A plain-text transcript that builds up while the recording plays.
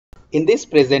In this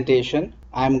presentation,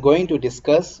 I am going to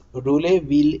discuss roulette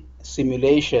wheel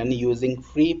simulation using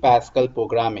free Pascal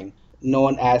programming,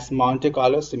 known as Monte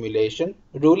Carlo simulation.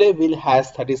 Roulette wheel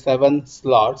has 37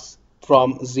 slots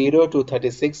from 0 to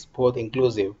 36, both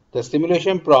inclusive. The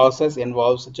simulation process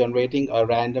involves generating a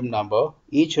random number.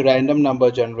 Each random number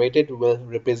generated will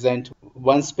represent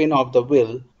one spin of the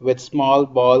wheel, with small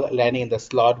ball landing in the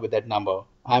slot with that number.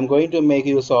 I'm going to make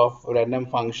use of random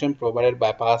function provided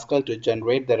by Pascal to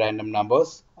generate the random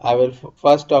numbers. I will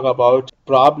first talk about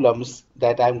problems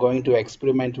that I'm going to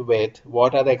experiment with,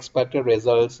 what are the expected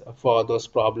results for those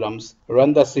problems,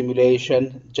 run the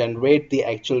simulation, generate the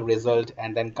actual result,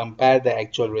 and then compare the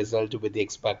actual result with the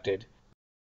expected.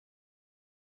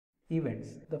 Events.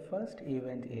 The first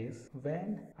event is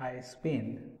when I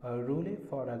spin a roulette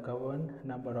for a governed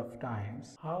number of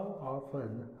times, how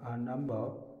often a number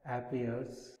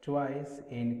appears twice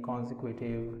in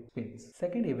consecutive spins.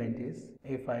 Second event is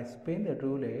if I spin the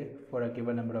roulette for a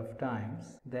given number of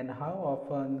times, then how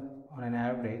often on an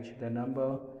average the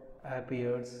number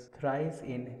appears thrice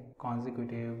in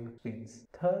consecutive spins.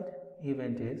 Third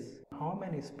event is how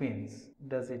many spins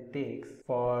does it take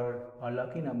for a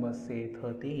lucky number, say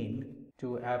 13,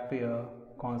 to appear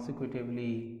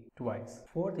consecutively twice.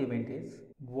 Fourth event is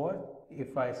what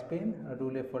if I spin a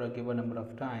roulette for a given number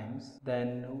of times,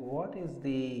 then what is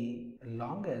the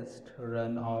longest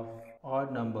run of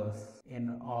odd numbers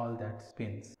in all that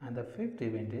spins. And the fifth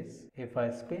event is if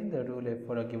I spin the roulette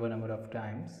for a given number of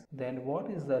times, then what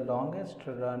is the longest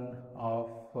run of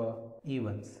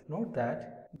evens. Note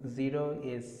that 0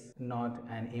 is not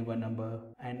an even number,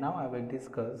 and now I will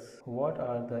discuss what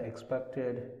are the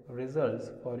expected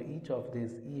results for each of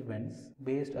these events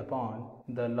based upon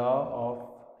the law of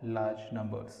large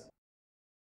numbers.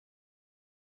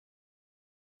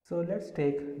 So let's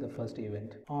take the first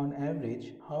event. On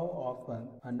average, how often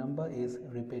a number is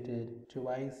repeated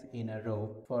twice in a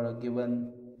row for a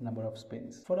given number of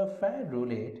spins. For a fair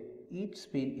roulette, each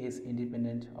spin is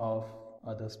independent of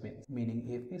other spins, meaning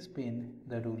if we spin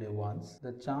the roulette once,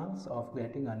 the chance of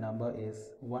getting a number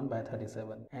is 1 by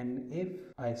 37, and if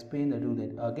I spin the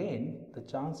roulette again, the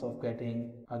chance of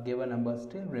getting a given number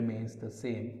still remains the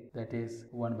same, that is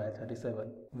 1 by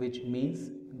 37, which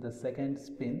means the second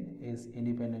spin is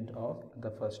independent of the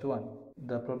first one.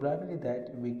 The probability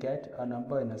that we get a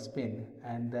number in a spin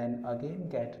and then again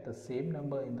get the same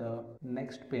number in the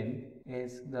next spin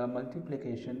is the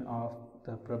multiplication of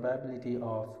the probability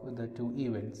of the two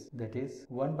events, that is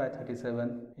 1 by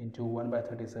 37 into 1 by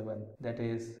 37, that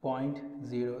is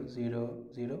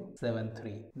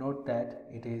 0.00073. Note that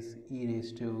it is e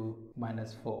raised to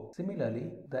minus 4.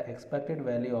 Similarly, the expected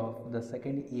value of the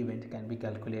second event can be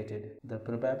calculated. The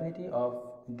probability of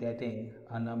getting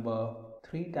a number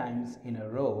 3 times in a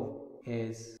row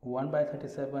is 1 by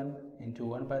 37 into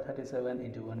 1 by 37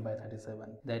 into 1 by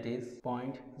 37, that is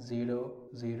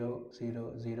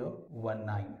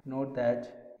 0.00019. Note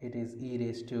that it is e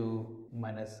raised to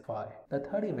minus 5. The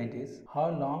third event is how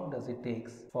long does it take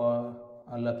for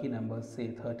a lucky number,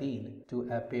 say 13, to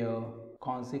appear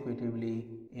consecutively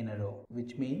in a row,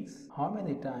 which means how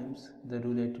many times the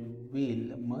roulette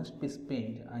wheel must be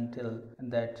spinned until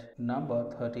that number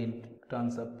 13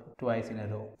 turns up twice in a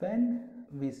row. When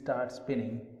we start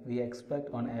spinning, we expect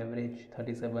on average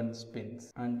 37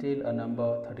 spins until a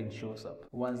number 13 shows up.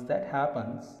 Once that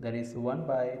happens, there is 1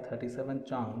 by 37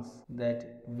 chance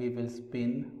that we will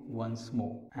spin once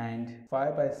more, and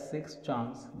 5 by 6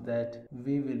 chance that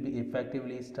we will be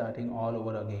effectively starting all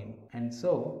over again, and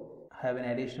so have an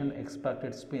additional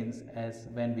expected spins as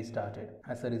when we started.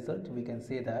 As a result, we can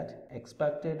say that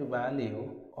expected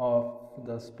value of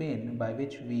the spin by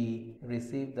which we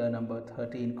receive the number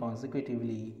 13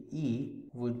 consecutively e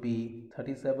would be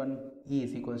 37. E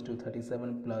is equals to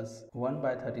 37 plus 1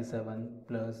 by 37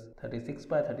 plus 36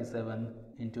 by 37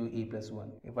 into e plus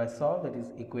 1. If I solve this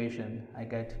equation, I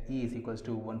get e is equals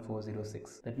to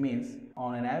 1406. That means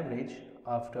on an average,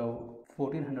 after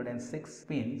 1406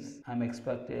 spins, I am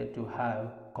expected to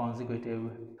have consecutive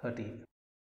 13.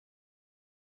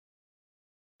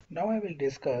 Now I will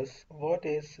discuss what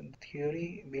is the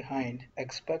theory behind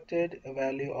expected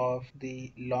value of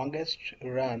the longest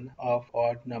run of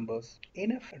odd numbers.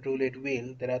 In a roulette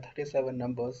wheel, there are 37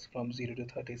 numbers from 0 to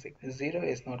 36. 0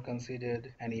 is not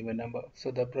considered an even number.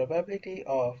 So the probability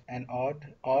of an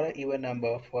odd or an even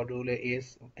number for roulette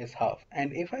is half.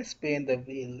 And if I spin the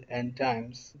wheel n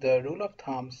times, the rule of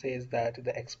thumb says that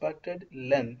the expected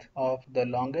length of the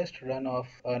longest run of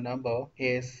a number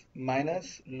is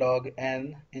minus log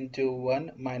n into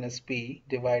 1 minus p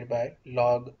divided by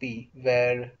log p,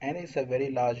 where n is a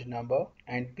very large number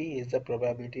and p is the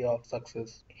probability of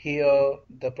success. Here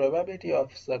the probability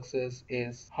of success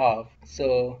is half.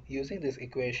 So using this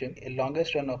equation, a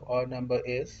longest run of odd number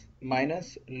is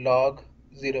minus log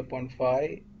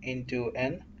 0.5 into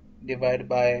n divided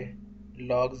by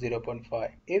log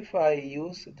 0.5. If I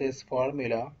use this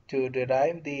formula to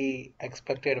derive the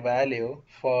expected value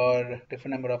for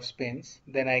different number of spins,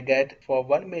 then I get for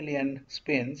 1 million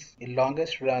spins, the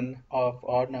longest run of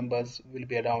odd numbers will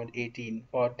be around 18.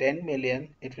 For 10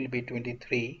 million, it will be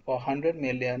 23. For 100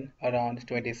 million, around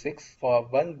 26. For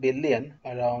 1 billion,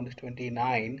 around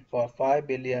 29. For 5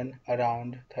 billion,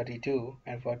 around 32.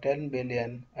 And for 10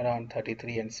 billion, around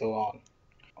 33, and so on.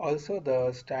 Also,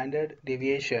 the standard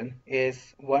deviation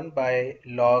is 1 by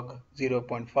log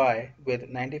 0.5 with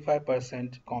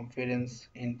 95% confidence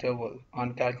interval.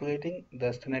 On calculating,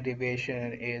 the standard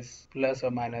deviation is plus or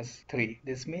minus 3.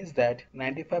 This means that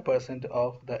 95%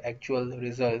 of the actual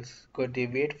results could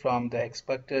deviate from the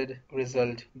expected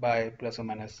result by plus or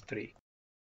minus 3.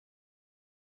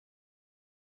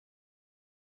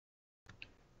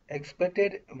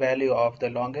 Expected value of the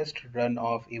longest run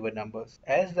of even numbers.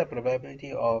 As the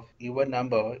probability of even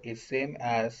number is same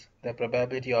as the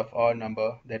probability of odd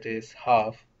number, that is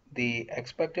half, the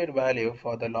expected value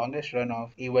for the longest run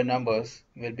of even numbers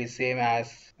will be same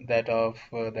as that of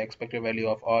the expected value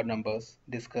of odd numbers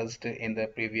discussed in the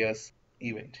previous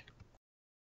event.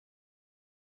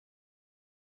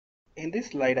 In this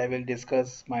slide, I will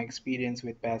discuss my experience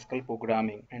with Pascal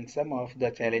programming and some of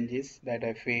the challenges that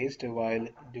I faced while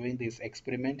doing this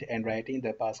experiment and writing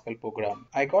the Pascal program.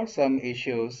 I got some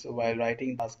issues while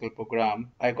writing the Pascal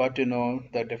program. I got to know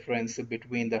the difference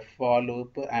between the for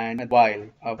loop and while.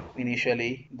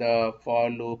 Initially, the for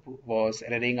loop was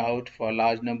erroring out for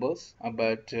large numbers,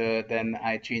 but then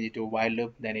I changed it to while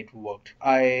loop, then it worked.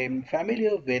 I'm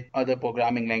familiar with other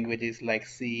programming languages like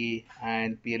C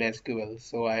and PLSQL,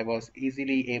 so I was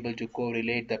easily able to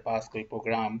correlate the Pascal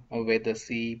program with the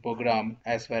C program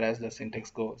as far as the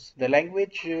syntax goes. The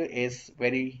language is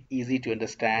very easy to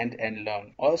understand and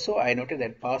learn. Also, I noted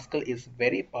that Pascal is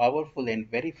very powerful and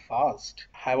very fast.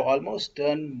 I have almost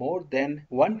done more than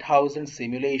 1000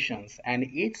 simulations, and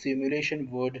each simulation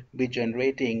would be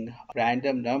generating a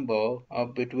random number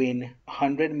of between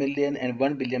 100 million and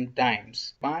 1 billion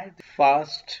times by the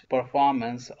fast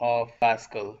performance of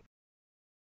Pascal.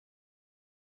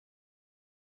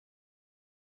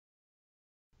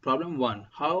 Problem 1.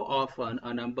 How often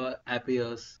a number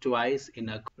appears twice in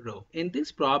a row? In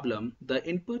this problem, the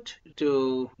input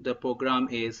to the program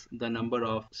is the number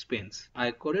of spins. I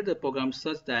coded the program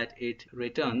such that it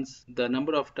returns the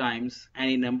number of times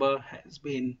any number has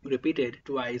been repeated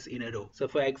twice in a row. So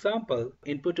for example,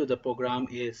 input to the program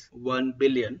is 1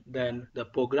 billion, then the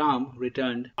program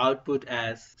returned output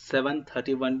as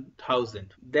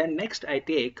 731,000. Then next I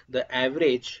take the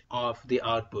average of the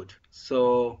output.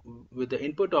 So with the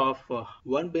input of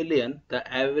 1 billion, the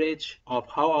average of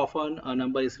how often a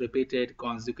number is repeated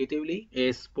consecutively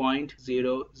is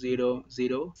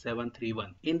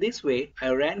 0.000731. In this way,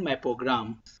 I ran my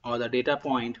program or the data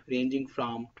point ranging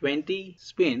from 20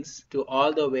 spins to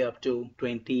all the way up to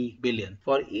 20 billion.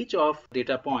 For each of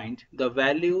data point, the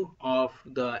value of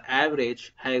the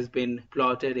average has been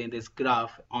plotted in this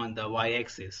graph on the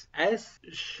y-axis. As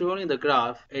shown in the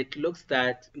graph, it looks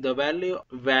that the value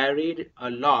varied a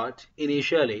lot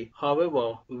initially.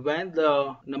 However, when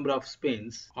the number of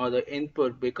spins or the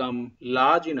input become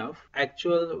large enough,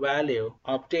 actual value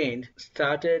obtained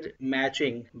started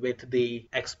matching with the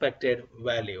expected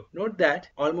value. Note that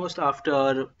almost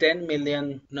after 10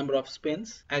 million number of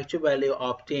spins, actual value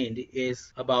obtained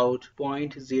is about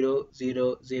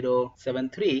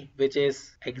 0.00073, which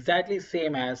is exactly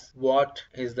same as what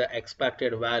is the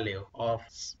expected value of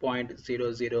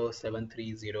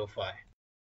 0.007305.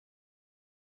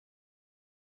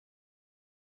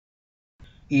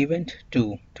 Event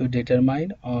 2. To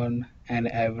determine on an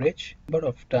average number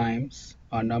of times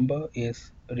a number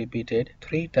is repeated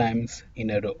 3 times in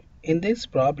a row. In this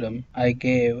problem, I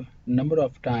gave number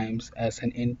of times as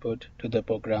an input to the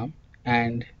program,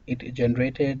 and it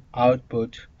generated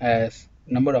output as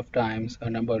number of times a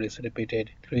number is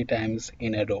repeated 3 times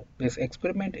in a row. This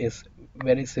experiment is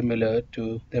very similar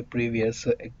to the previous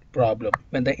problem.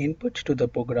 When the input to the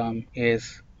program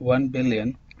is 1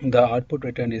 billion, the output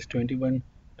returned is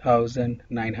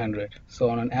 21,900. So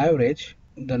on an average,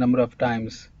 the number of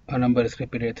times a number is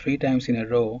repeated 3 times in a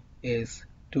row is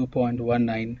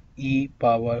 2.19 e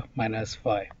power minus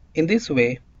 5. In this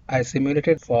way, I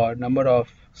simulated for number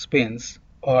of spins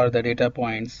or the data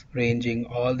points ranging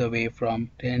all the way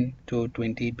from 10 to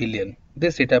 20 billion.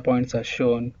 These data points are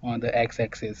shown on the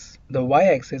x-axis. The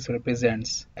y-axis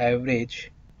represents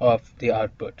average of the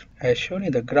output. As shown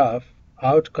in the graph,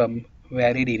 outcome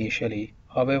varied initially.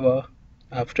 However,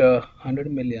 after 100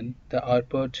 million, the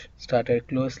output started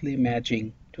closely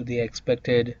matching to the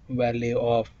expected value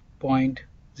of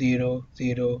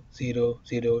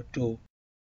 0.00002.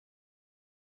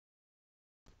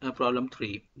 Problem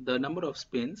 3. The number of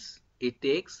spins it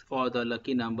takes for the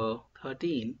lucky number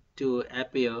 13 to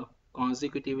appear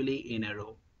consecutively in a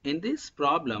row. In this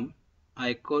problem,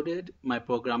 I coded my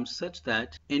program such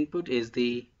that input is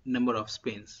the number of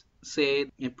spins.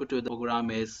 Say input to the program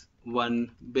is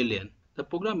 1 billion. The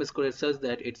program is coded such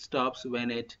that it stops when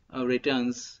it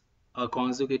returns a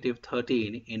consecutive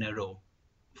 13 in a row.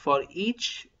 For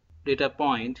each data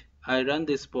point, I run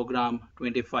this program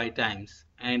 25 times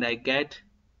and I get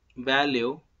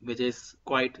value which is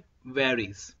quite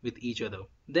varies with each other.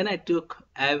 Then I took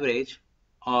average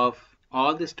of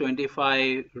all these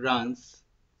 25 runs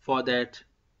for that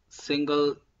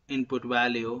single input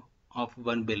value of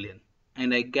 1 billion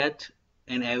and I get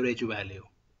an average value.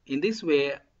 In this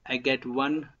way, I get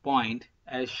 1 point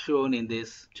as shown in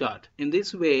this chart. In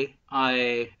this way,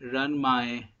 I run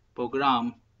my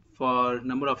program for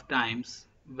number of times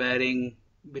varying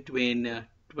between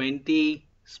 20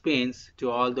 spins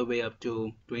to all the way up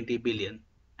to 20 billion.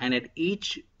 And at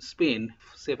each spin,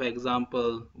 say for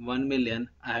example 1 million,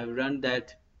 I have run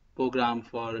that program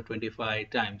for 25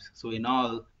 times. So in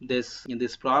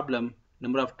this problem,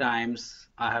 number of times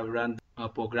I have run a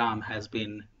program has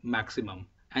been maximum.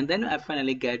 And then I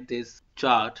finally get this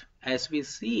chart. As we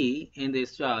see in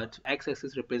this chart,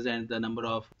 x-axis represents the number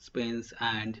of spins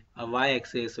and a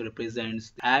y-axis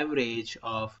represents the average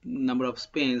of number of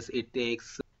spins it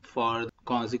takes for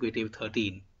consecutive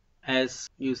 13. As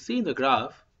you see in the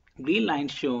graph, green line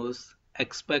shows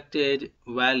expected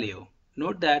value.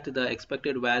 Note that the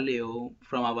expected value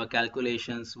from our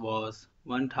calculations was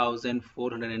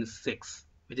 1406,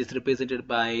 which is represented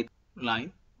by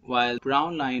line, while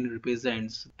brown line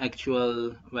represents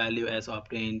actual value as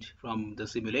obtained from the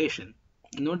simulation.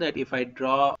 Note that if I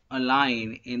draw a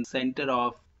line in center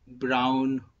of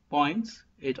brown points,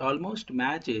 it almost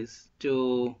matches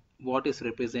to what is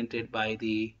represented by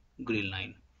the green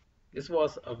line. This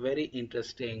was a very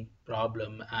interesting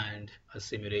problem and a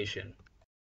simulation.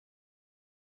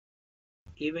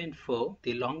 Event 4,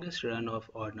 the longest run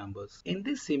of odd numbers. In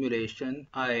this simulation,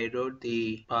 I wrote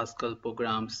the Pascal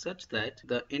program such that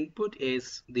the input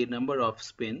is the number of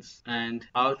spins and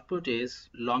output is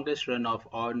longest run of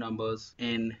odd numbers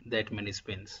in that many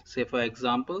spins. Say for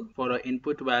example, for an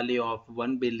input value of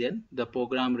 1 billion, the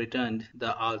program returned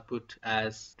the output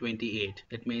as 28.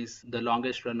 That means the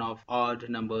longest run of odd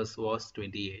numbers was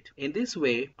 28. In this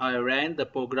way, I ran the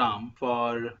program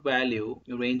for value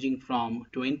ranging from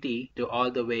 20 to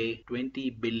all the way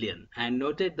 20 billion and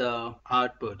noted the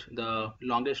output, the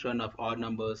longest run of odd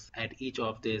numbers at each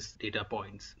of these data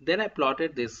points. Then I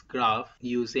plotted this graph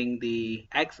using the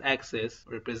x-axis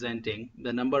representing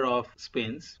the number of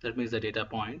spins, that means the data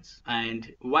points, and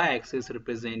y-axis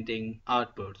representing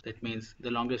output, that means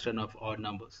the longest run of odd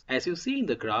numbers. As you see in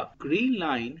the graph, green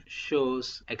line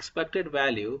shows expected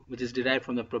value which is derived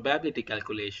from the probability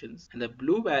calculations and the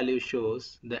blue value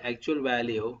shows the actual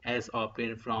value as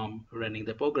obtained from running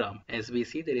the program. As we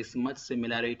see, there is much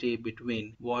similarity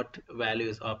between what value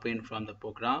is obtained from the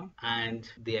program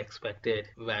and the expected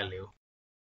value.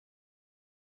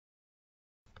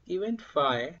 Event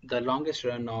 5, the longest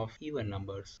run of even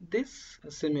numbers. This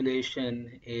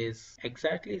simulation is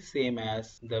exactly same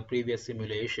as the previous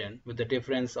simulation with the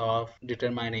difference of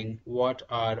determining what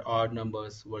are odd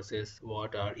numbers versus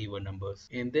what are even numbers.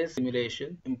 In this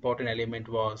simulation, important element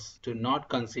was to not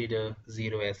consider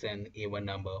 0 as an even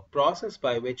number. Process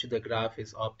by which the graph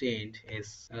is obtained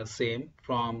is same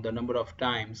from the number of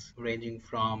times ranging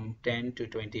from 10 to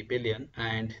 20 billion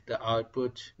and the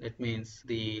output, that means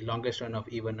the longest run of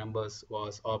even numbers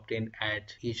was obtained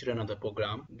at each run of the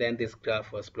program. Then this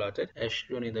graph was plotted. As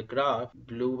shown in the graph,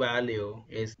 blue value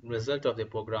is result of the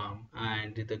program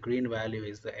and the green value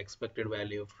is the expected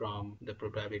value from the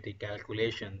probability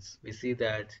calculations. We see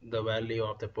that the value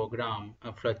of the program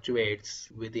fluctuates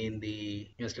within the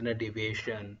standard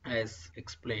deviation as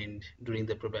explained during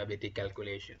the probability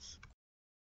calculations.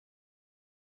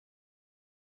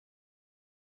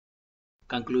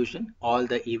 Conclusion: all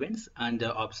the events under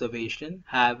observation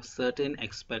have certain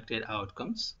expected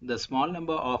outcomes. The small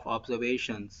number of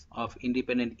observations of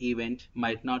independent event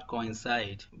might not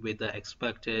coincide with the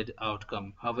expected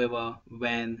outcome. However,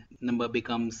 when number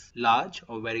becomes large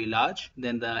or very large,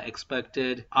 then the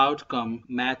expected outcome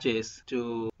matches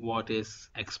to what is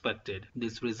expected.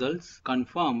 These results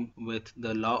confirm with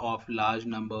the law of large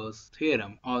numbers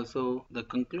theorem. Also, the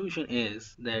conclusion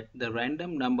is that the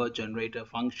random number generator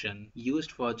function used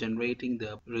for generating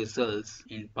the results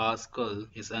in Pascal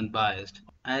is unbiased.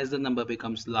 As the number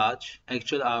becomes large,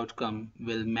 actual outcome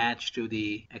will match to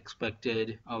the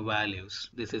expected values.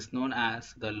 This is known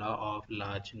as the law of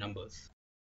large numbers.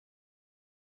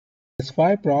 These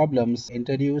five problems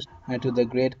introduced to the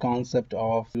great concept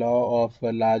of law of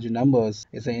large numbers.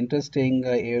 It's an interesting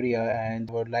area, and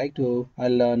I would like to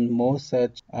learn more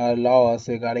such laws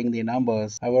regarding the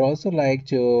numbers. I would also like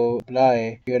to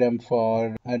apply theorem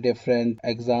for different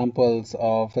examples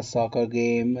of a soccer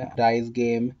game, dice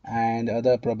game, and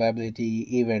other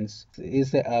probability events.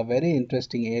 It's a very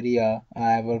interesting area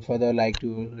I would further like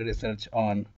to research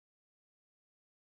on.